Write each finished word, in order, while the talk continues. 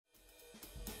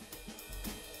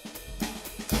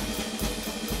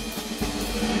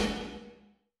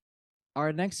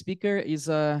Our next speaker is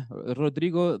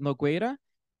Rodrigo Nogueira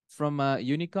from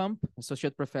UNICAMP,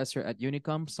 associate professor at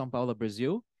UNICAMP, São Paulo,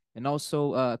 Brazil, and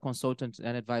also a consultant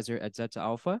and advisor at Zeta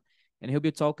Alpha. And he'll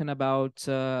be talking about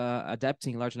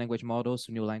adapting large language models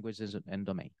to new languages and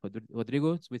domain.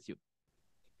 Rodrigo, it's with you.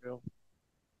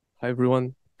 Hi,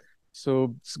 everyone.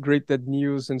 So it's great that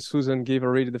Niels and Susan gave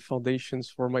already the foundations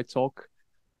for my talk.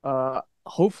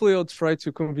 Hopefully, I'll try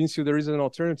to convince you there is an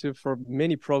alternative for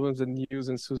many problems that Niels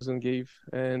and Susan gave,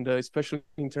 and especially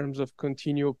in terms of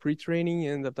continual pre-training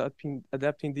and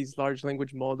adapting these large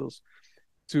language models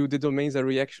to the domains that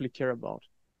we actually care about.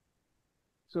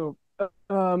 So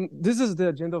this is the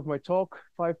agenda of my talk,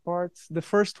 5 parts. The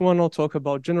first one, I'll talk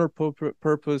about general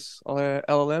purpose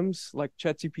LLMs like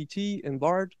ChatGPT and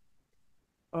Bard.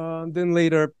 Then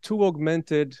later, two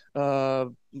augmented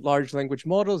large language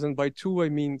models. And by two, I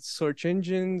mean search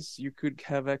engines. You could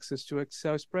have access to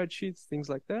Excel spreadsheets, things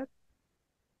like that.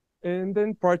 And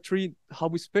then part three, how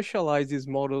we specialize these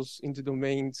models into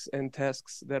domains and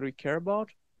tasks that we care about.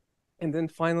 And then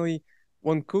finally,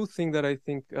 one cool thing that I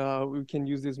think we can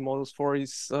use these models for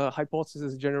is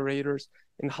hypothesis generators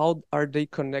and how are they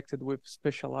connected with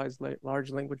specialized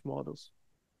large language models.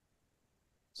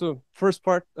 So first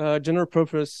part, general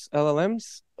purpose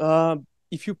LLMs.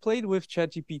 If you played with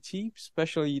ChatGPT,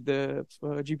 especially the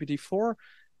GPT-4,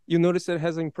 you notice that it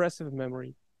has an impressive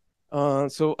memory.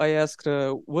 So I asked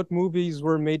what movies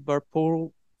were made by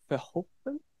Paul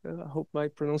Verhoeven. I hope my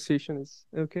pronunciation is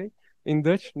okay. In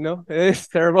Dutch? No, it's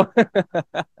terrible.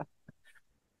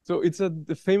 So it's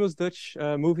the famous Dutch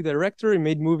movie director. He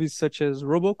made movies such as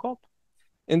RoboCop.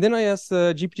 And then I asked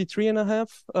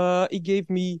GPT-3.5. It gave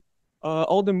me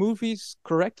all the movies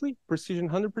correctly, precision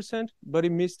 100%, but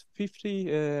it missed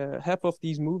 50, half of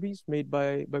these movies made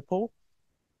by Paul.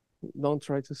 Don't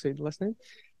try to say the last name.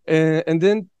 And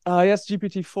then I asked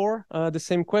GPT-4 the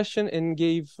same question and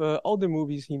gave all the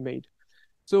movies he made.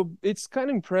 So it's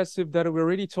kind of impressive that we're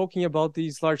already talking about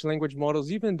these large language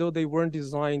models, even though they weren't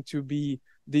designed to be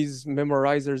these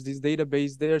memorizers, these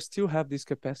database, they still have this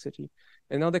capacity.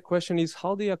 And now the question is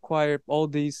how they acquire all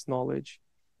this knowledge.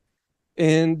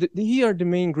 And here are the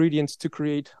main ingredients to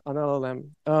create an LLM.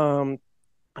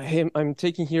 I'm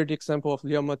taking here the example of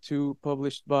Llama 2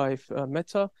 published by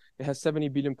Meta. It has 70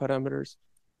 billion parameters.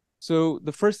 So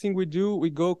the first thing we do, we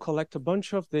go collect a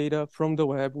bunch of data from the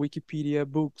web, Wikipedia,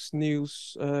 books,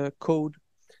 news, code.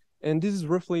 And this is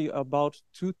roughly about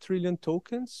 2 trillion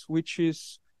tokens, which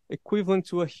is equivalent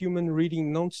to a human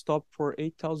reading nonstop for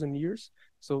 8,000 years.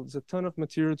 So it's a ton of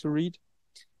material to read.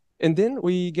 And then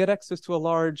we get access to a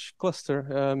large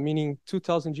cluster, meaning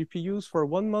 2,000 GPUs for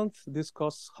 1 month. This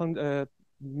costs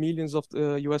millions of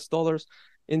US dollars.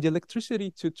 And the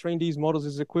electricity to train these models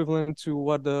is equivalent to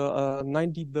what the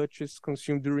 90 Dutches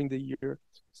consume during the year.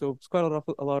 So it's quite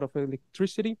a lot of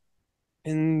electricity.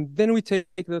 And then we take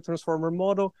the transformer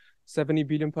model, 70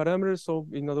 billion parameters. So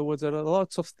in other words, there are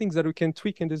lots of things that we can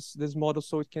tweak in this model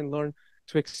so it can learn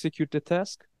to execute the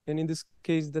task. And in this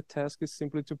case, the task is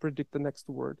simply to predict the next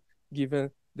word, given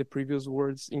the previous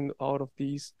words in out of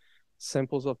these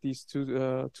samples of these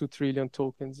 2 trillion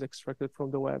tokens extracted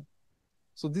from the web.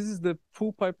 So this is the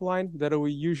full pipeline that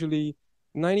we usually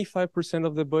 95%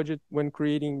 of the budget when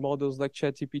creating models like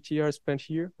ChatGPT are spent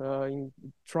here in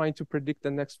trying to predict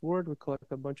the next word. We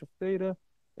collect a bunch of data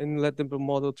and let the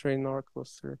model train our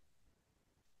cluster.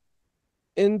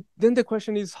 And then the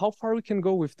question is how far we can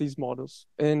go with these models.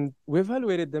 And we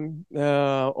evaluated them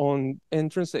on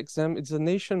entrance exam. It's a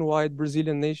nationwide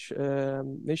Brazilian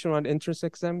nationwide entrance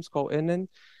exam. It's called ENEM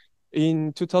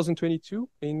in 2022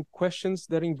 in questions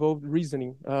that involved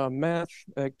reasoning, math,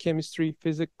 chemistry,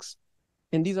 physics.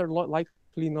 And these are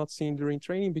likely not seen during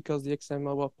training because the exam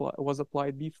was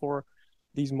applied before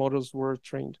these models were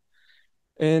trained.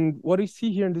 And what we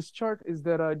see here in this chart is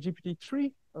that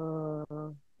GPT-3,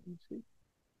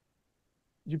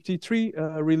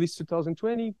 GPT-3 released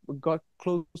 2020, got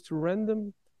close to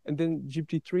random, and then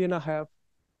GPT-3.5,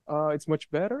 it's much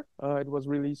better. It was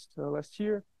released last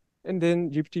year, and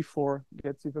then GPT-4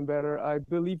 gets even better. I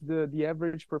believe the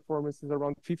average performance is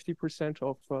around 50%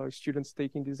 of students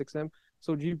taking this exam.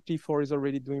 So GPT-4 is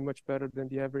already doing much better than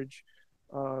the average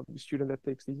student that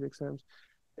takes these exams.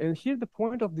 And here the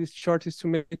point of this chart is to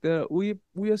make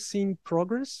we are seeing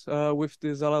progress with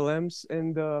these LLMs,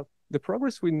 and the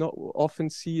progress we often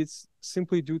see is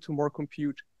simply due to more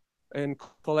compute and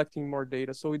collecting more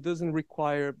data. So it doesn't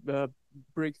require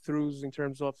breakthroughs in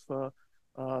terms of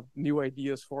new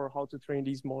ideas for how to train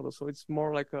these models. So it's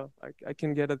more like I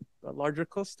can get a larger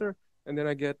cluster, and then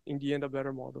I get in the end a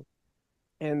better model.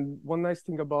 And one nice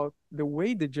thing about the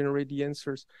way they generate the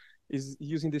answers is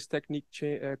using this technique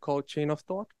called chain of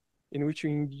thought. in which you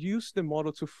induce the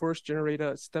model to first generate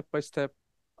a step-by-step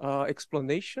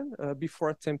explanation before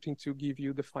attempting to give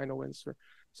you the final answer.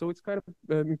 So it's kind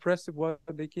of impressive what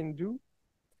they can do.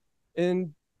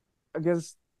 And I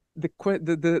guess the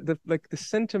like the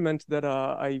sentiment that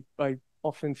I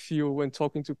often feel when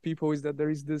talking to people is that there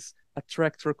is this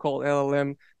attractor called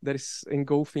LLM that is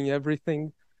engulfing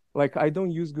everything. Like I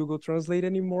don't use Google Translate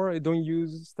anymore. I don't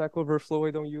use Stack Overflow.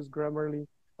 I don't use Grammarly.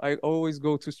 I always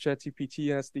go to ChatGPT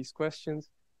and ask these questions.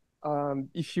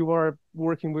 If you are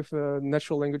working with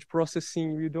natural language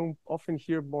processing, you don't often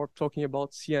hear more talking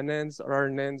about CNNs or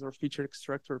RNNs or feature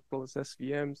extractor plus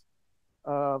SVMs.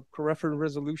 Reference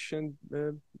resolution,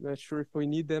 not sure if we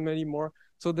need them anymore.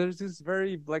 So there's this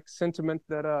very like sentiment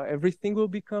that everything will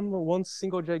become one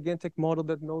single gigantic model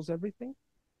that knows everything.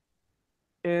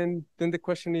 And then the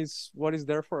question is, what is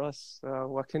there for us?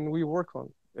 What can we work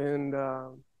on? And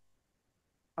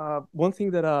one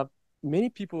thing that many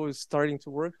people is starting to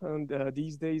work on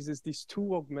these days is these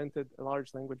two augmented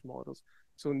large language models.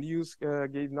 So Niels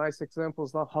gave nice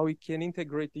examples of how we can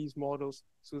integrate these models,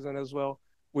 Susan as well,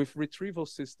 with retrieval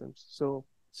systems. So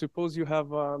suppose you have,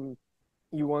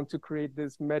 you want to create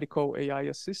this medical AI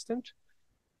assistant,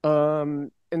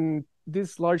 and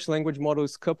this large language model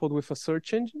is coupled with a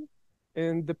search engine,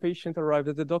 and the patient arrived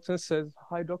at the doctor and says,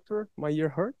 "Hi, doctor, my ear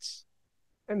hurts."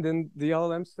 And then the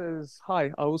LLM says,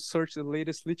 "Hi, I will search the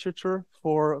latest literature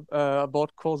for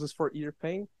about causes for ear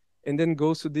pain," and then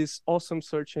goes to this awesome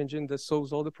search engine that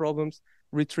solves all the problems,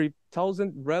 retrieve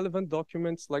 1,000 relevant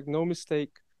documents, like no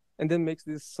mistake, and then makes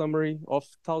this summary of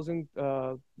 1,000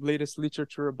 latest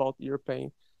literature about ear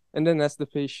pain. And then asks the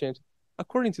patient,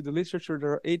 "According to the literature,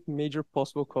 there are 8 major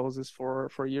possible causes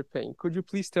for ear pain. Could you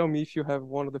please tell me if you have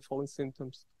one of the following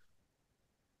symptoms?"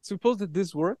 Suppose that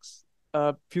this works,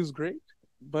 feels great,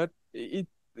 but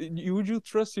would you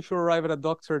trust if you arrive at a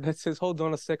doctor that says, "Hold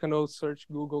on a second, I'll search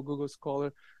Google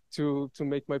Scholar to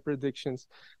make my predictions"?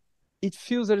 It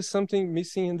feels there is something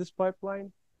missing in this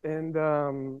pipeline. And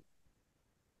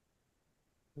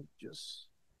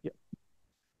yeah.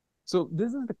 So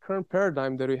this is the current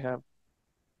paradigm that we have.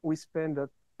 We spend a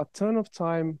ton of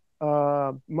time,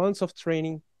 months of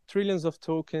training, trillions of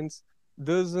tokens,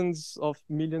 dozens of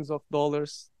millions of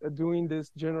dollars doing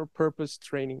this general purpose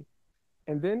training.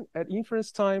 And then at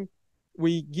inference time,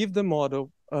 we give the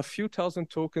model a few thousand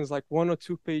tokens, like 1 or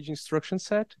 2 page instruction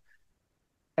set,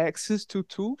 access to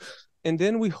tools, and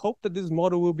then we hope that this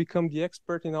model will become the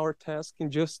expert in our task in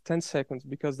just 10 seconds,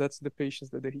 because that's the patience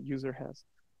that the user has.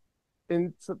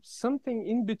 And so something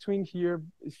in between here,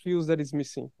 it feels that is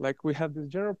missing. Like we have this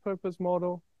general purpose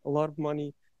model, a lot of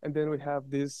money, and then we have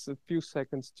this few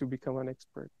seconds to become an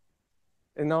expert.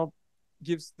 And now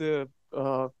gives the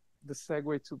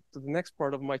segue to the next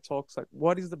part of my talks, like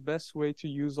what is the best way to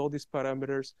use all these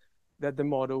parameters that the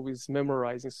model is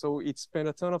memorizing. So it spent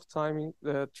a ton of time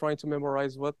trying to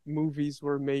memorize what movies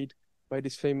were made by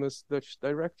this famous Dutch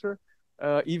director.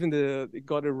 Even it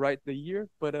got it right the year,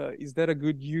 but is that a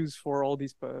good use for all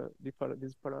these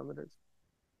parameters?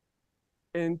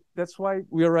 And that's why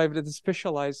we arrived at the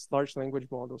specialized large language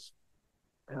models.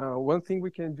 One thing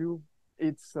we can do,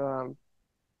 it's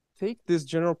take this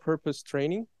general purpose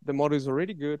training, the model is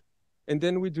already good, and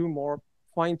then we do more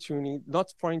fine-tuning,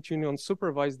 not fine-tuning on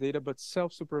supervised data, but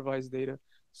self-supervised data.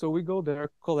 So we go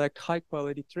there, collect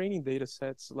high-quality training data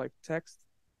sets like text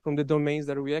from the domains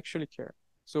that we actually care.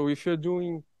 So if you're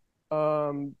doing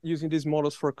using these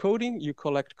models for coding, you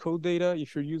collect code data.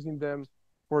 If you're using them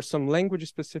for some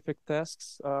language-specific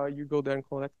tasks, you go there and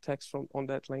collect text on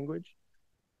that language.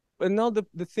 But now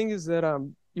the thing is that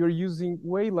you're using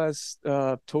way less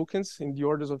tokens in the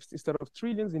orders of, instead of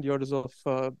trillions, in the orders of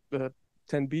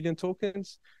 10 billion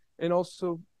tokens. And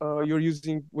also you're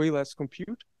using way less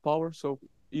compute power. So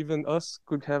even us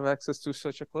could have access to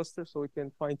such a cluster, so we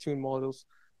can fine tune models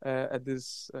at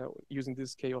this using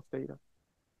this scale of data.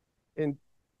 And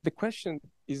the question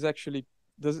is actually,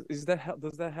 does that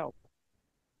help?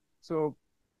 So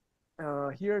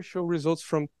here I show results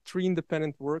from 3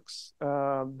 independent works.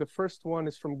 The first one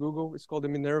is from Google. It's called the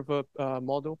Minerva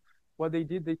model. What they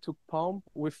did, they took Palm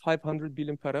with 500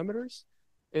 billion parameters,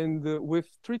 and with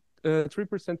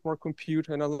 3% more compute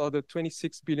and allowed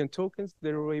 26 billion tokens,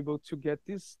 they were able to get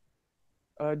this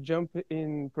jump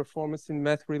in performance in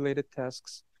math-related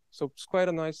tasks. So it's quite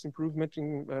a nice improvement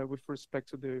with respect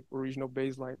to the original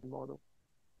baseline model.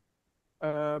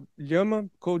 Llama,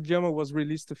 Code Llama was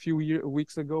released a few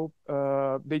weeks ago.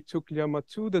 They took Llama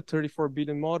 2, the 34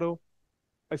 billion model.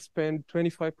 I spent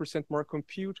 25% more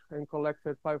compute and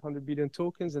collected 500 billion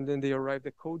tokens, and then they arrived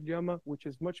at Code Llama, which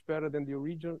is much better than the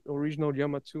original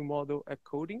Llama 2 model at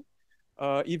coding.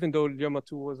 even though Llama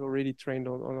 2 was already trained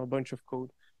on a bunch of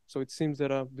code. So it seems that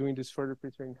doing this further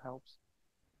pre-training helps.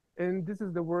 And this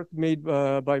is the work made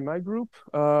by my group.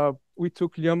 We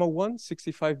took Llama 1,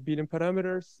 65 billion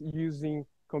parameters, using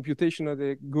computation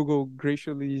that Google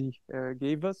graciously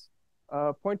gave us.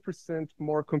 0.%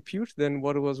 more compute than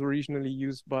what was originally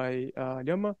used by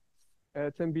Llama.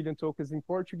 10 billion tokens in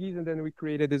Portuguese, and then we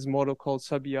created this model called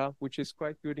Sabiá, which is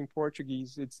quite good in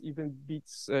Portuguese. It even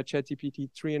beats ChatGPT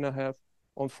 3.5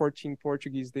 on 14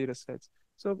 Portuguese data sets.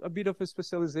 So a bit of a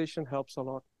specialization helps a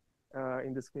lot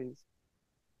in this case.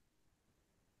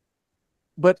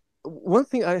 But one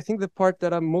thing, I think the part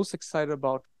that I'm most excited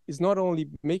about is not only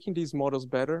making these models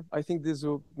better, I think this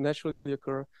will naturally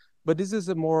occur, but this is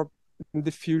a more in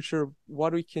the future,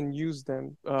 what we can use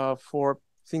them for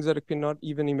things that I cannot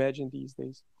even imagine these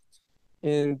days.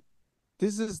 And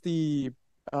this is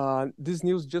this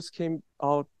news just came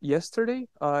out yesterday.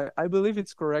 I believe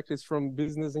it's correct. It's from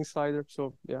Business Insider.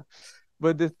 So yeah.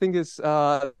 But the thing is,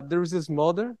 there was this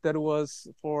mother that was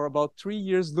for about 3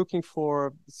 years looking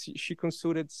for, she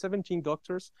consulted 17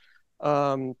 doctors.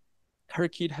 Her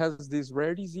kid has this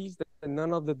rare disease that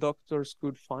none of the doctors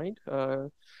could find.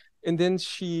 And then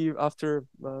she, after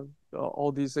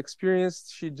all this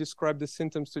experience, she described the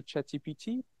symptoms to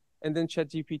ChatGPT. And then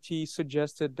ChatGPT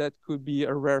suggested that could be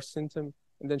a rare symptom.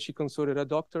 And then she consulted a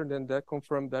doctor, and then that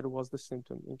confirmed that it was the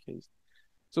symptom in case.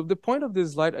 So the point of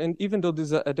this slide, and even though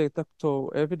this is a de facto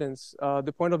evidence,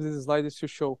 the point of this slide is to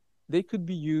show they could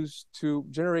be used to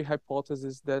generate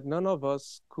hypotheses that none of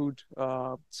us could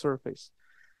surface.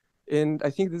 And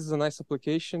I think this is a nice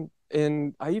application.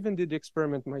 And I even did the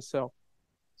experiment myself.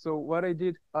 So what I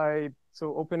did, so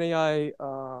OpenAI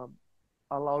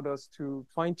allowed us to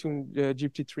fine-tune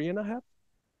GPT 3.5.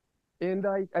 And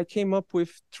I came up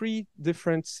with 3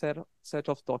 different set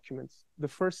of documents. The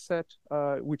first set,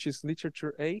 which is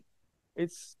literature A,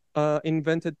 it's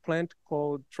invented plant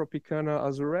called Tropicana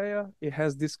azurea. It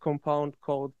has this compound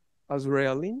called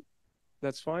azurealine.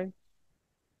 That's fine.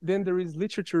 Then there is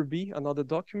literature B, another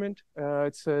document.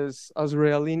 It says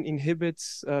azurealine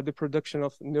inhibits the production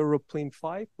of neuropilin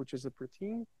 5, which is a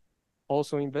protein,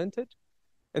 also invented.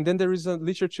 And then there is a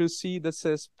literature C that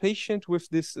says patient with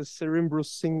this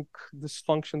cerebrosync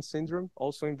dysfunction syndrome,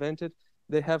 also invented.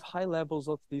 They have high levels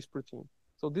of this protein.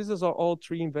 So these are all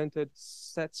 3 invented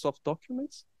sets of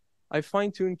documents. I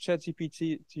fine-tuned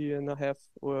ChatGPT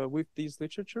 2.5 with this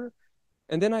literature.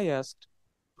 And then I asked,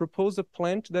 propose a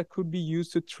plant that could be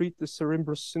used to treat the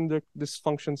cerebrosync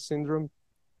dysfunction syndrome,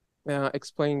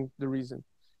 explain the reason.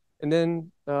 And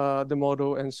then the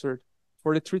model answered,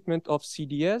 for the treatment of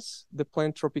CDS, the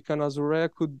plant Tropicana azurea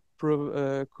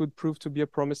could prove to be a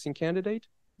promising candidate.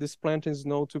 This plant is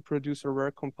known to produce a rare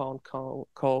compound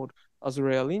called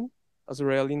azurealine.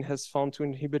 Azurealine has found to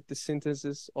inhibit the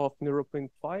synthesis of neuropilin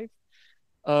 5.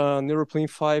 Neuropilin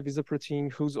 5 is a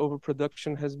protein whose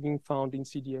overproduction has been found in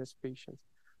CDS patients.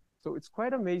 So it's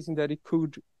quite amazing that it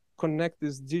could connect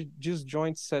these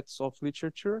disjoint sets of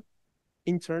literature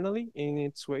internally in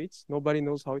its weights. Nobody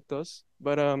knows how it does,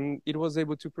 but it was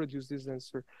able to produce this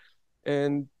answer.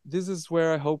 And this is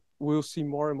where I hope we'll see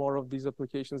more and more of these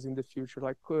applications in the future,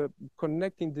 like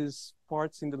connecting these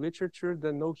parts in the literature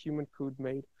that no human could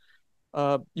make.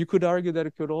 You could argue that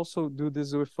it could also do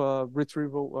this with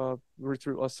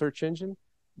a search engine,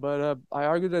 but I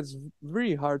argue that it's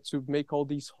very hard to make all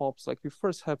these hops. Like you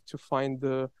first have to find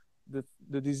the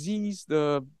disease,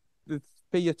 the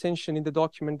pay attention in the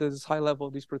document that this high level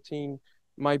of this protein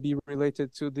might be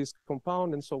related to this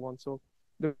compound and so on. So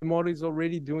the model is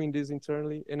already doing this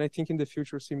internally. And I think in the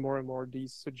future, see more and more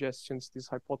these suggestions, these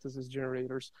hypothesis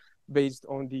generators based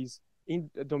on these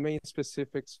domain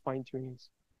specifics fine-tunings.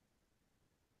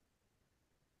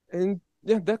 And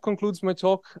yeah, that concludes my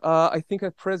talk. I think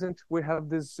at present we have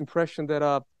this impression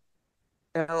that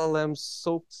LLMs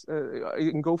soaked,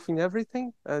 engulfing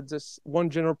everything, just one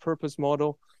general purpose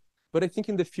model. But I think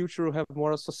in the future we'll have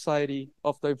more a society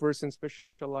of diverse and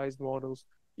specialized models,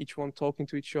 each one talking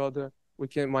to each other.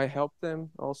 Might help them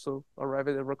also arrive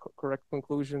at a correct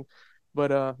conclusion.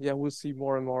 But yeah, we'll see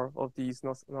more and more of these,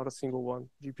 not a single one,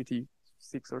 GPT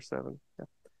 6 or 7. Yeah.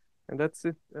 And that's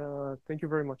it. Thank you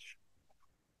very much.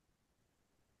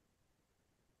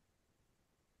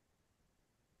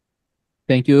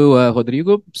 Thank you,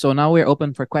 Rodrigo. So now we're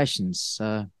open for questions.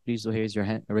 Please raise your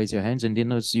hands, and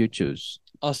Dinos, you choose.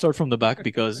 I'll start from the back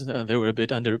because they were a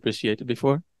bit underappreciated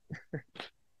before.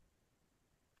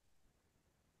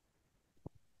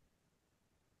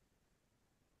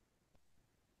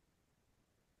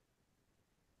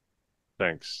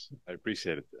 Thanks. I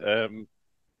appreciate it.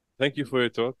 Thank you for your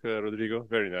talk, Rodrigo.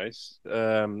 Very nice.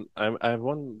 I have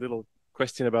one little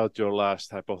question about your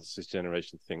last hypothesis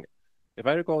generation thing. If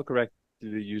I recall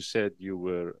correctly, you said you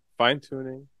were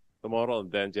fine-tuning the model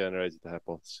and then generated the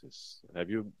hypothesis.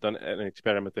 Have you done an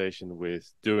experimentation with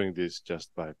doing this just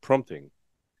by prompting,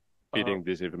 feeding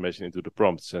this information into the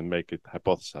prompts and make it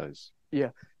hypothesize?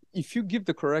 Yeah. If you give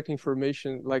the correct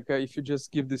information, like if you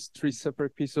just give this 3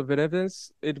 separate pieces of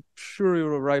evidence, it sure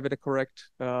will arrive at a correct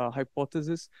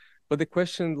hypothesis. But the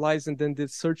question lies in then the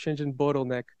search engine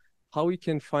bottleneck, how we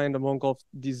can find among all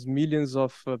these millions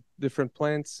of different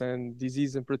plants and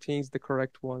disease and proteins, the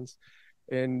correct ones.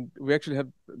 And we actually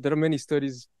there are many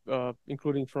studies,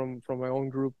 including from my own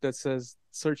group, that says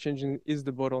search engine is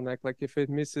the bottleneck. Like if it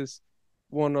misses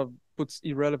puts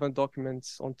irrelevant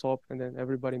documents on top, and then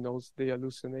everybody knows they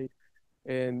hallucinate.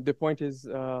 And the point is,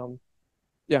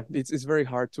 yeah, it's very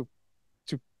hard to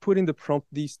put in the prompt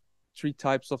these 3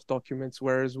 types of documents,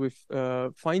 whereas with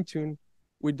fine-tune,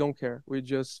 we don't care. We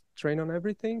just train on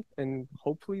everything, and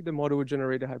hopefully the model will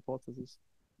generate a hypothesis.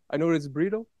 I know it's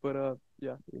brittle, but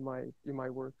yeah, it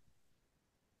might work.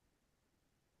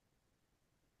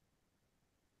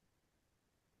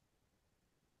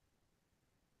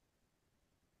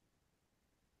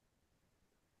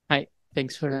 Hi,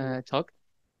 thanks for the talk.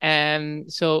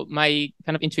 So my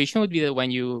kind of intuition would be that when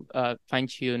you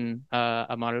fine-tune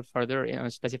a model further,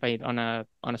 specify it on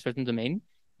a certain domain,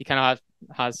 it kind of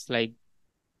has like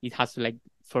it has to like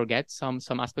forget some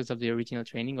aspects of the original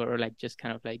training, or like just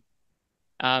kind of like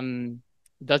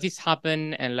does this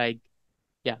happen, and like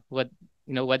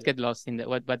what gets lost in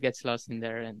what gets lost in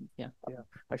there. And yeah,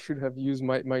 I should have used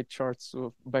my charts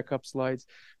of backup slides.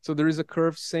 So there is a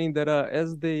curve saying that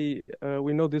as we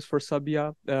know this for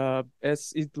Sabia,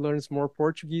 as it learns more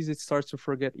Portuguese, it starts to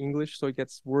forget English, so it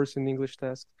gets worse in English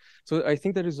tasks. So I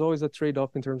think that is always a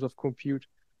trade-off in terms of compute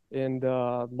and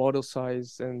model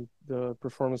size and the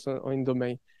performance in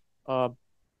domain.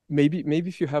 Maybe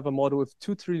if you have a model with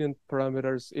 2 trillion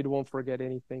parameters, it won't forget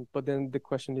anything. But then the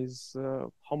question is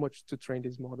how much to train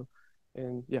this model.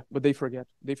 And yeah, but they forget.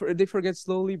 They forget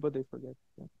slowly, but they forget.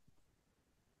 Yeah.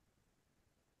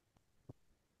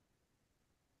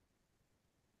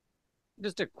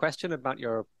 Just a question about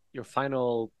your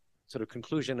final sort of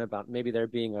conclusion about maybe there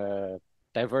being a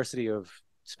diversity of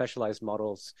specialized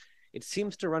models. It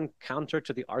seems to run counter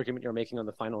to the argument you're making on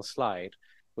the final slide,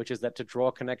 which is that to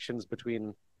draw connections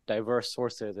between diverse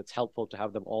sources, it's helpful to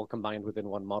have them all combined within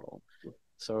one model.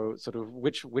 So sort of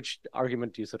which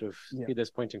argument do you sort of see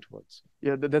this pointing towards?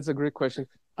 Yeah, that's a great question.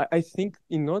 I think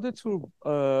in order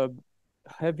to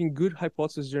having good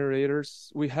hypothesis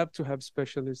generators, we have to have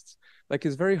specialists. Like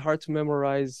it's very hard to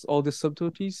memorize all the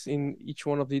subtleties in each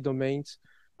one of the domains.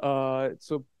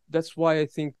 So that's why I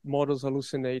think models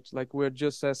hallucinate. Like we're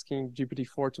just asking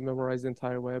GPT-4 to memorize the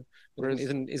entire web. Whereas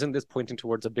isn't this pointing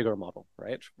towards a bigger model,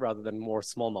 right? Rather than more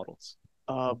small models?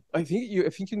 I think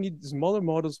you need smaller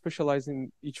models specialized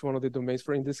in each one of the domains.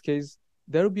 For in this case,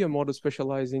 there will be a model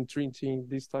specialized in treating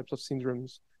these types of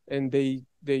syndromes, and they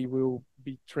will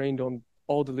be trained on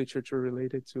all the literature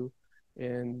related to,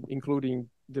 and including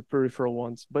the peripheral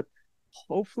ones. But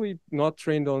hopefully not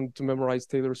trained on to memorize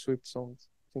Taylor Swift songs,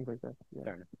 things like that. Yeah.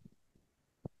 Fair enough.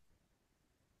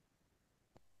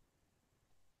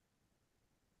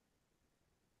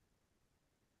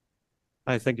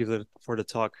 Hi, thank you for the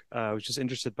talk. I was just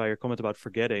interested by your comment about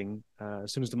forgetting.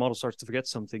 As soon as the model starts to forget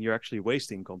something, you're actually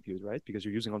wasting compute, right? Because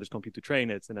you're using all this compute to train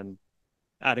it and then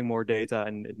adding more data,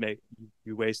 and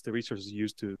you waste the resources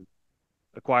used to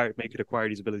make it acquire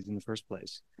these abilities in the first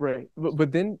place. Right.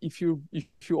 But then if you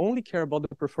only care about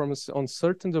the performance on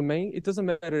certain domain, it doesn't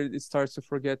matter. It starts to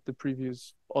forget the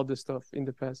previous other stuff in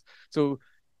the past. So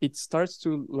it starts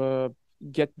to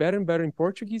get better and better in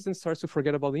Portuguese and starts to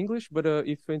forget about English. But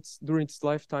if it's during its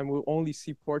lifetime, we'll only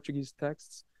see Portuguese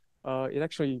texts.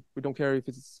 We don't care if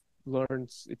it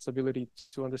learns its ability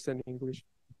to understand English.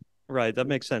 Right, that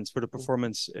makes sense. For the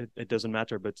performance, it doesn't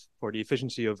matter. But for the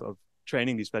efficiency of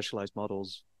training these specialized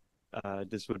models,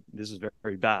 this is very,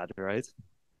 very bad, right?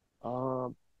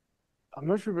 I'm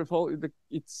not sure if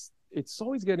it's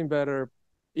always getting better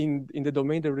in the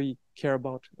domain that we care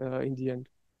about in the end.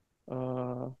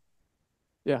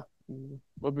 Yeah,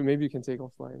 but maybe you can take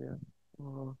offline.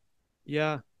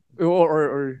 Yeah. Yeah.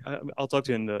 Or I'll talk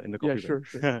to you in the copy. Yeah,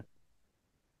 sure.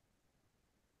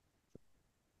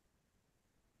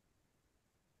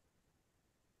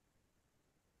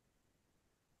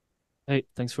 Hey,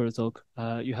 thanks for the talk.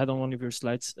 You had on one of your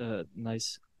slides a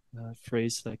nice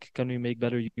phrase like, can we make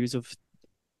better use of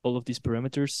all of these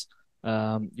parameters?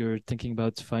 You're thinking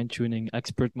about fine-tuning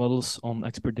expert models on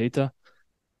expert data.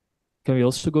 Can we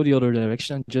also go the other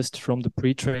direction, just from the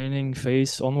pre-training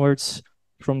phase onwards,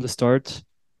 from the start,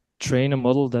 train a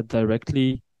model that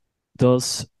directly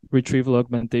does retrieval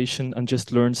augmentation and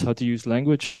just learns how to use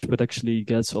language, but actually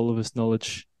gets all of his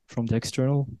knowledge from the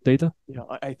external data? Yeah,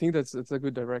 I think that's a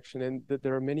good direction, and that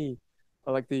there are many,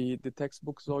 like the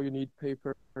textbooks, all you need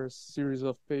papers, series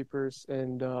of papers,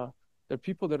 and there are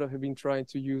people that have been trying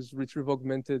to use retrieval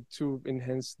augmented to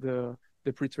enhance the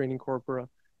pre-training corpora.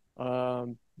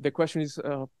 The question is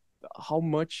how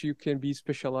much you can be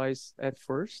specialized at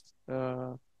first.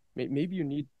 Maybe you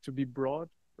need to be broad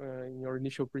in your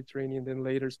initial pre-training and then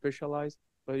later specialized,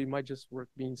 but it might just work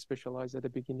being specialized at the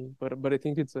beginning. But I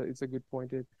think it's a good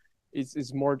point.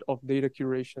 It's more of data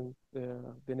curation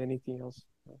than anything else.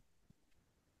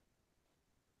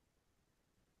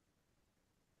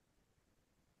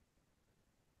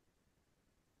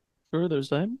 Sure, there's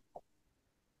time.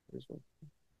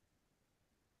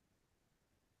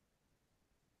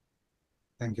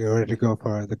 Thank you, Rodrigo,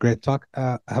 for the great talk.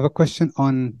 I have a question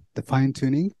on the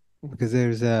fine-tuning, because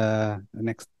there's a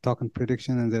next talk on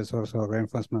prediction, and there's also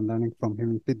reinforcement learning from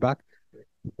human feedback.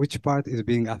 Which part is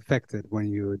being affected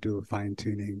when you do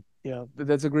fine-tuning? Yeah,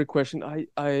 that's a great question.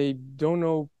 I don't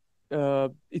know.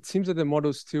 It seems that the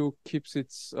model still keeps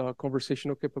its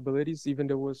conversational capabilities, even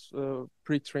though it was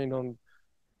pre-trained on,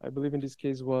 I believe in this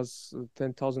case was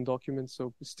 10,000 documents.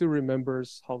 So it still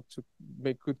remembers how to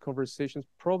make good conversations.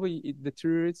 Probably it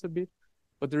deteriorates a bit,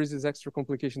 but there is this extra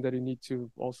complication that you need to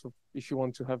also, if you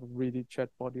want to have a really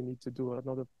chatbot, you need to do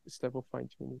another step of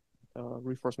fine-tuning,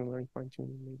 reinforcement learning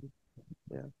fine-tuning maybe.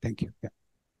 Yeah. Thank you. Yeah.